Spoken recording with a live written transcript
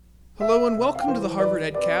Hello and welcome to the Harvard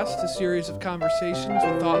EdCast, a series of conversations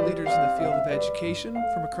with thought leaders in the field of education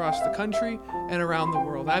from across the country and around the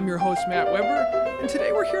world. I'm your host, Matt Weber, and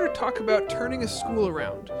today we're here to talk about turning a school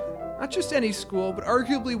around. Not just any school, but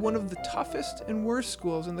arguably one of the toughest and worst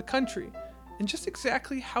schools in the country. And just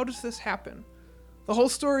exactly how does this happen? The whole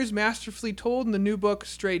story is masterfully told in the new book,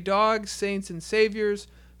 Stray Dogs, Saints, and Saviors,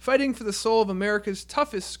 Fighting for the Soul of America's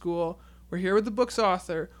Toughest School. We're here with the book's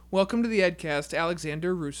author. Welcome to the EdCast,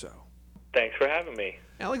 Alexander Russo. Thanks for having me.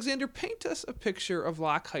 Alexander, paint us a picture of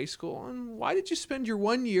Locke High School, and why did you spend your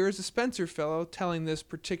 1 year as a Spencer Fellow telling this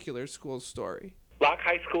particular school's story? Locke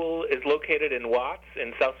High School is located in Watts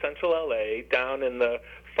in south central LA, down in the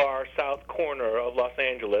far south corner of Los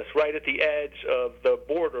Angeles, right at the edge of the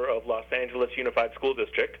border of Los Angeles Unified School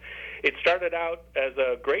District. It started out as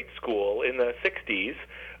a great school in the 60s,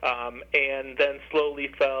 and then slowly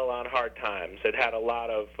fell on hard times. It had a lot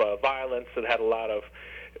of violence, it had a lot of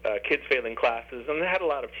kids failing classes, and they had a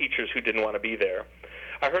lot of teachers who didn't want to be there.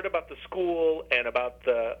 I heard about the school and about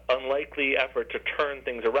the unlikely effort to turn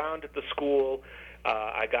things around at the school.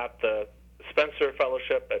 I got the Spencer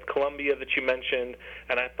Fellowship at Columbia that you mentioned,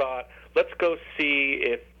 and I thought, let's go see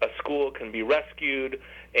if a school can be rescued,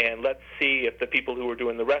 and let's see if the people who are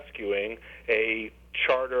doing the rescuing, a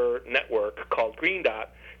charter network called Green Dot,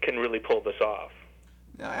 can really pull this off.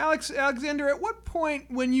 Now, Alexander, at what point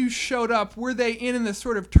when you showed up were they in the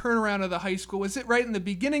sort of turnaround of the high school? Was it right in the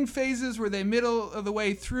beginning phases? Were they middle of the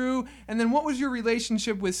way through? And then what was your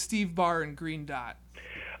relationship with Steve Barr and Green Dot?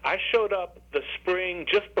 I showed up the spring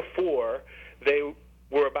just before they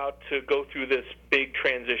were about to go through this big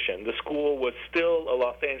transition. The school was still a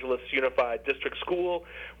Los Angeles Unified District school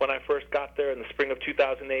when I first got there in the spring of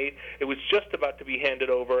 2008. It was just about to be handed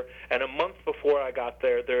over, and a month before I got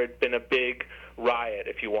there, there had been a big riot,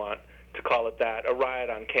 if you want to call it that, a riot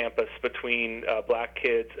on campus between black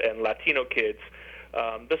kids and Latino kids.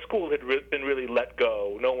 The school had been really let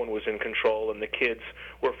go. No one was in control, and the kids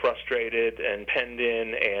were frustrated and penned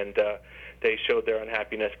in, and they showed their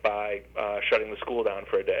unhappiness by shutting the school down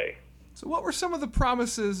for a day. So what were some of the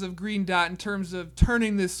promises of Green Dot in terms of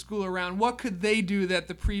turning this school around? What could they do that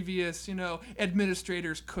the previous,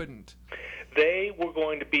 administrators couldn't? They were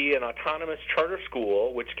going to be an autonomous charter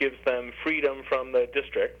school, which gives them freedom from the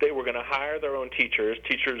district. They were going to hire their own teachers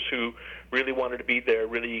who really wanted to be there,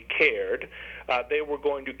 really cared. They were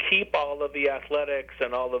going to keep all of the athletics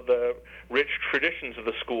and all of the rich traditions of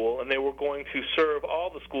the school, and they were going to serve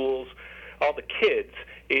all the kids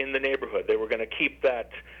in the neighborhood. They were going to keep that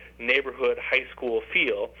neighborhood high school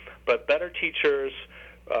feel, but better teachers,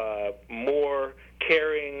 more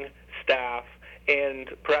caring staff, and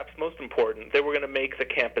perhaps most important, they were going to make the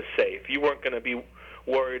campus safe. You weren't going to be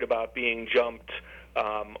worried about being jumped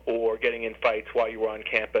or getting in fights while you were on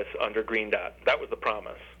campus under Green Dot. That was the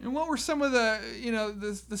promise. And what were some of the,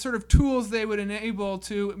 the sort of tools they would enable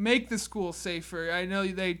to make the school safer? I know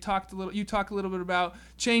you talked a little bit about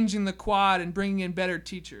changing the quad and bringing in better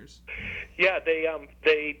teachers. Yeah,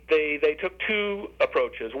 they took two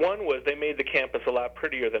approaches. One was they made the campus a lot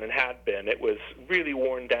prettier than it had been. It was really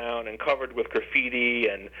worn down and covered with graffiti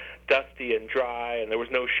and dusty and dry, and there was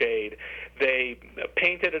no shade. They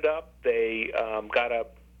painted it up. They got a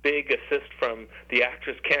big assist from the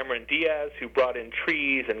actress Cameron Diaz, who brought in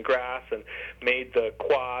trees and grass and made the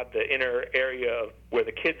quad, the inner area where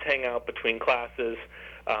the kids hang out between classes,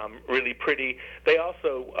 really pretty. They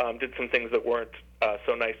also did some things that weren't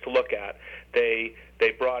so nice to look at. They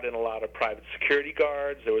brought in a lot of private security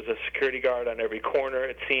guards. There was a security guard on every corner,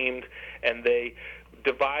 it seemed, and they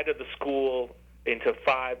divided the school into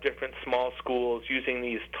 5 different small schools using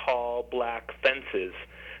these tall black fences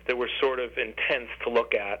that were sort of intense to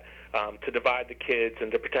look at, to divide the kids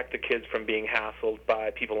and to protect the kids from being hassled by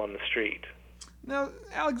people on the street. Now,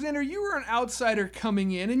 Alexander, you were an outsider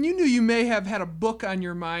coming in, and you knew you may have had a book on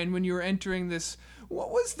your mind when you were entering this. What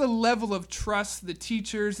was the level of trust the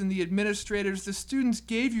teachers and the administrators, the students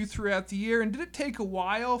gave you throughout the year, and did it take a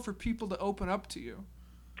while for people to open up to you?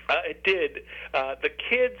 It did. The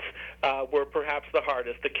kids were perhaps the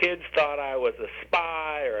hardest. The kids thought I was a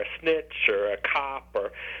spy or a snitch or a cop,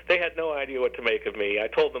 or they had no idea what to make of me. I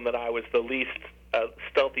told them that I was the least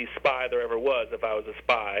stealthy spy there ever was if I was a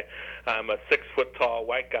spy. I'm a 6-foot-tall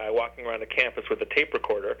white guy walking around a campus with a tape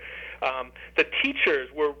recorder. The teachers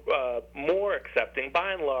were more accepting.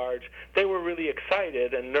 By and large, they were really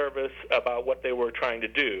excited and nervous about what they were trying to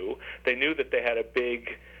do. They knew that they had a big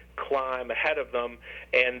climb ahead of them,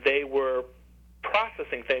 and they were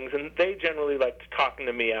processing things, and they generally liked talking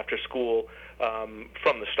to me after school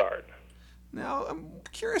from the start. Now, I'm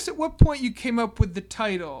curious at what point you came up with the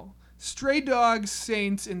title, Stray dogs,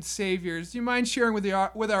 saints, and saviors. Do you mind sharing with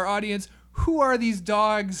our audience, who are these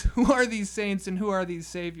dogs, who are these saints, and who are these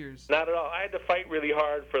saviors? Not at all. I had to fight really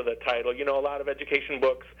hard for the title. You know, a lot of education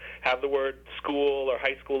books have the word school or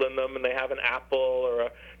high school in them, and they have an apple or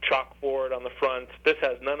a chalkboard on the front. This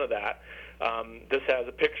has none of that. This has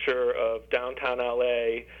a picture of downtown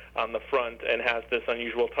LA on the front and has this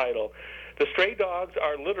unusual title. The stray dogs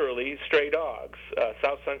are literally stray dogs.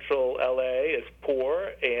 South Central LA is poor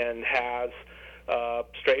and has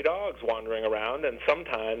stray dogs wandering around, and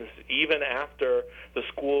sometimes, even after the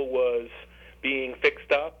school was being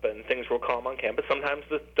fixed up and things were calm on campus, sometimes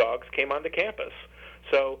the dogs came onto campus.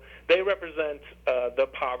 So they represent the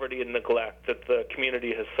poverty and neglect that the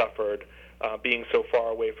community has suffered, being so far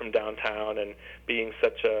away from downtown and being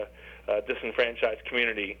such a disenfranchised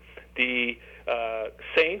community. The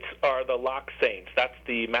Saints are the Lock Saints. That's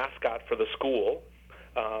the mascot for the school.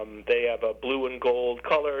 They have a blue and gold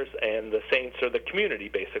colors, and the Saints are the community,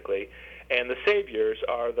 basically. And the Saviors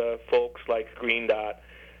are the folks like Green Dot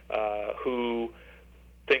who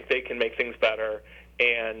think they can make things better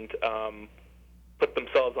and put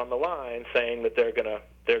themselves on the line, saying that they're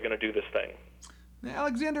gonna do this thing. Now,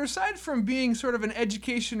 Alexander, aside from being sort of an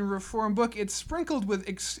education reform book, it's sprinkled with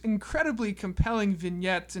incredibly compelling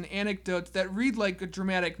vignettes and anecdotes that read like a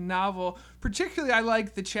dramatic novel. Particularly, I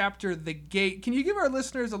like the chapter "The Gate." Can you give our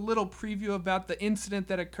listeners a little preview about the incident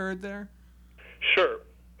that occurred there? Sure.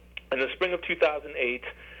 In the spring of 2008,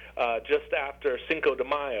 just after Cinco de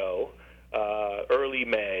Mayo, early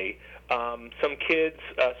May, some kids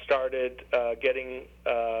started getting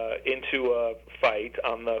into a fight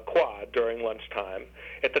on the quad during lunchtime.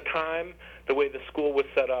 At the time, the way the school was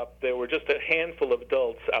set up, there were just a handful of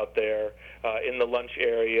adults out there in the lunch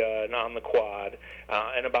area and on the quad,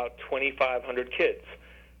 and about 2,500 kids.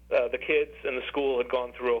 The kids in the school had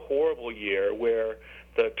gone through a horrible year where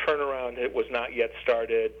the turnaround was not yet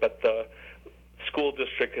started, but the school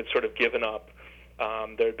district had sort of given up.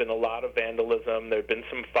 There had been a lot of vandalism, there had been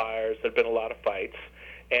some fires, there had been a lot of fights,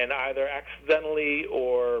 and either accidentally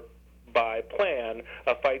or by plan,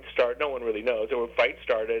 a fight started. No one really knows. A fight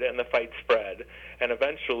started, and the fight spread, and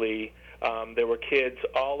eventually there were kids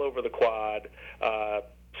all over the quad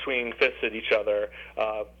swinging fists at each other,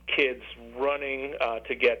 kids running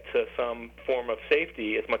to get to some form of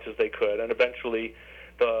safety as much as they could, and eventually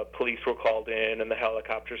the police were called in, and the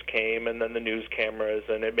helicopters came, and then the news cameras,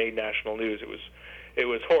 and it made national news. It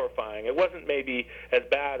was horrifying. It wasn't maybe as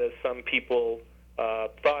bad as some people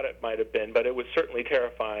thought it might have been, but it was certainly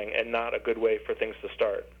terrifying and not a good way for things to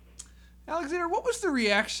start. Alexander, what was the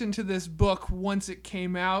reaction to this book once it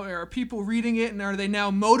came out? Are people reading it, and are they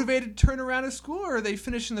now motivated to turn around a school, or are they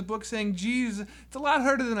finishing the book saying, geez, it's a lot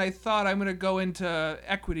harder than I thought, I'm going to go into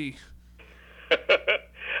equity?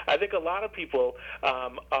 I think a lot of people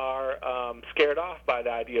are scared off by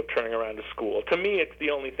the idea of turning around a school. To me, it's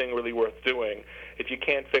the only thing really worth doing. If you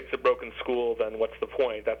can't fix a broken school, then what's the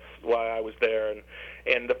point? That's why I was there.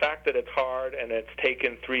 And the fact that it's hard and it's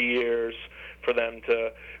taken 3 years for them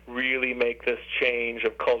to really make this change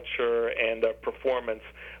of culture and of performance,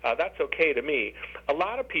 that's okay to me. A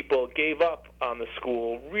lot of people gave up on the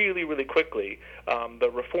school really, really quickly. The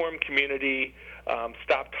reform community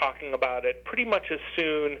stopped talking about it pretty much as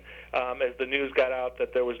soon as the news got out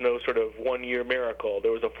that there was no sort of one-year miracle.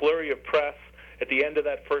 There was a flurry of press at the end of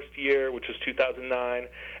that first year, which was 2009,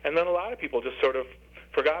 and then a lot of people just sort of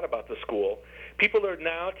forgot about the school. People are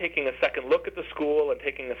now taking a second look at the school and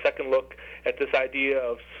taking a second look at this idea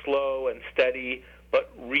of slow and steady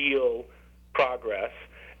but real progress.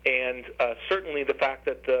 And certainly the fact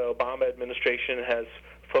that the Obama administration has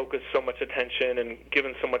focused so much attention and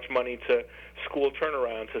given so much money to school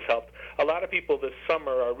turnarounds has helped. A lot of people this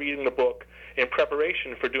summer are reading the book in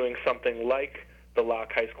preparation for doing something like the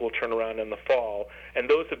Locke High School turnaround in the fall, and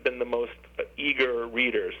those have been the most eager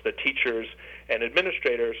readers, the teachers and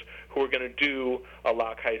administrators who are going to do a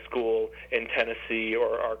Locke High School in Tennessee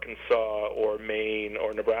or Arkansas or Maine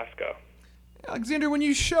or Nebraska. Alexander, when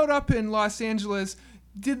you showed up in Los Angeles,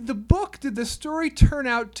 did the story turn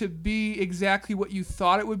out to be exactly what you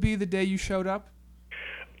thought it would be the day you showed up?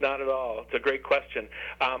 Not at all. It's a great question.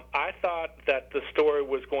 I thought that the story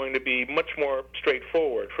was going to be much more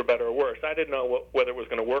straightforward, for better or worse. I didn't know whether it was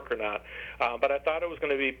going to work or not, but I thought it was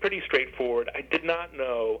going to be pretty straightforward. I did not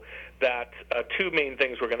know that two main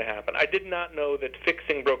things were going to happen. I did not know that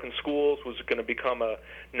fixing broken schools was going to become a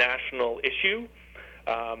national issue.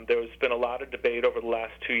 There's been a lot of debate over the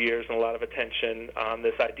last 2 years and a lot of attention on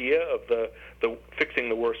this idea of the fixing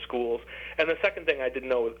the worst schools. And the second thing I didn't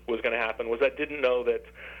know was going to happen was I didn't know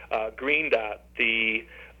that Green Dot, the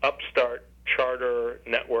upstart charter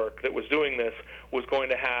network that was doing this, was going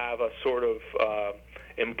to have a sort of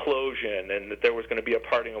implosion, and that there was going to be a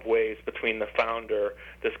parting of ways between the founder,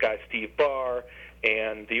 this guy Steve Barr,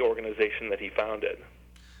 and the organization that he founded.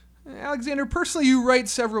 Alexander, personally, you write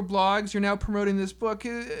several blogs. You're now promoting this book.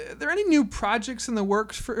 Are there any new projects in the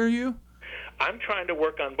works for you? I'm trying to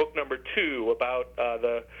work on book number 2 about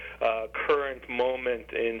the current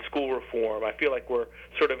moment in school reform. I feel like we're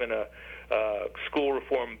sort of in a school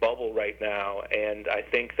reform bubble right now, and I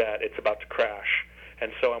think that it's about to crash.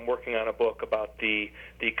 And so I'm working on a book about the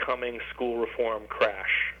coming school reform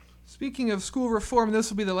crash. Speaking of school reform,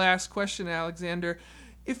 this will be the last question, Alexander.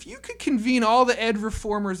 If you could convene all the ed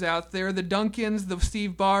reformers out there, the Duncans, the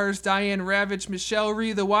Steve Barrs, Diane Ravitch, Michelle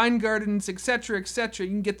Rhee, the Weingardens, etc., you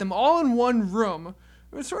can get them all in one room,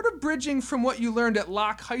 sort of bridging from what you learned at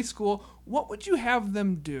Locke High School, what would you have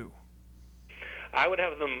them do? I would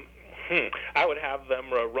have them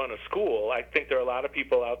run a school. I think there are a lot of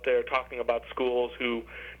people out there talking about schools who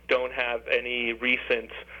don't have any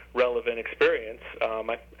recent relevant experience.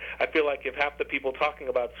 I feel like if half the people talking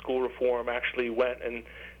about school reform actually went and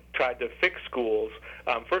tried to fix schools,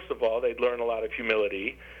 first of all, they'd learn a lot of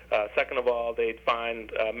humility. Second of all, they'd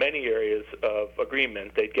find many areas of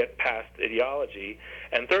agreement. They'd get past ideology.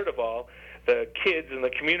 And third of all, the kids in the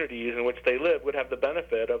communities in which they live would have the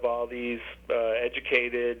benefit of all these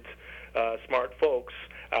educated, smart folks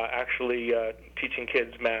actually teaching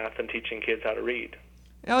kids math and teaching kids how to read.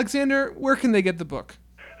 Alexander, where can they get the book?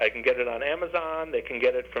 They can get it on Amazon. They can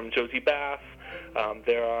get it from Josie Bath.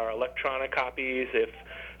 There are electronic copies. If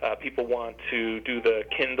people want to do the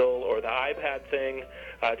Kindle or the iPad thing,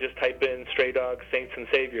 just type in Stray Dogs, Saints, and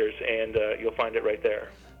Saviors, and you'll find it right there.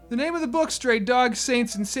 The name of the book, Stray Dogs,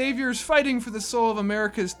 Saints, and Saviors, Fighting for the Soul of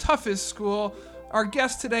America's Toughest School. Our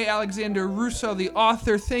guest today, Alexander Russo, the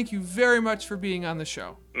author. Thank you very much for being on the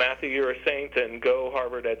show. Matthew, you're a saint, and go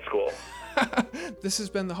Harvard Ed School. This has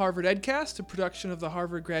been the Harvard EdCast, a production of the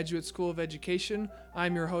Harvard Graduate School of Education.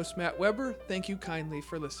 I'm your host, Matt Weber. Thank you kindly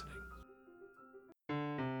for listening.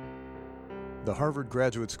 The Harvard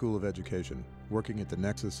Graduate School of Education, working at the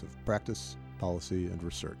nexus of practice, policy, and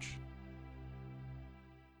research.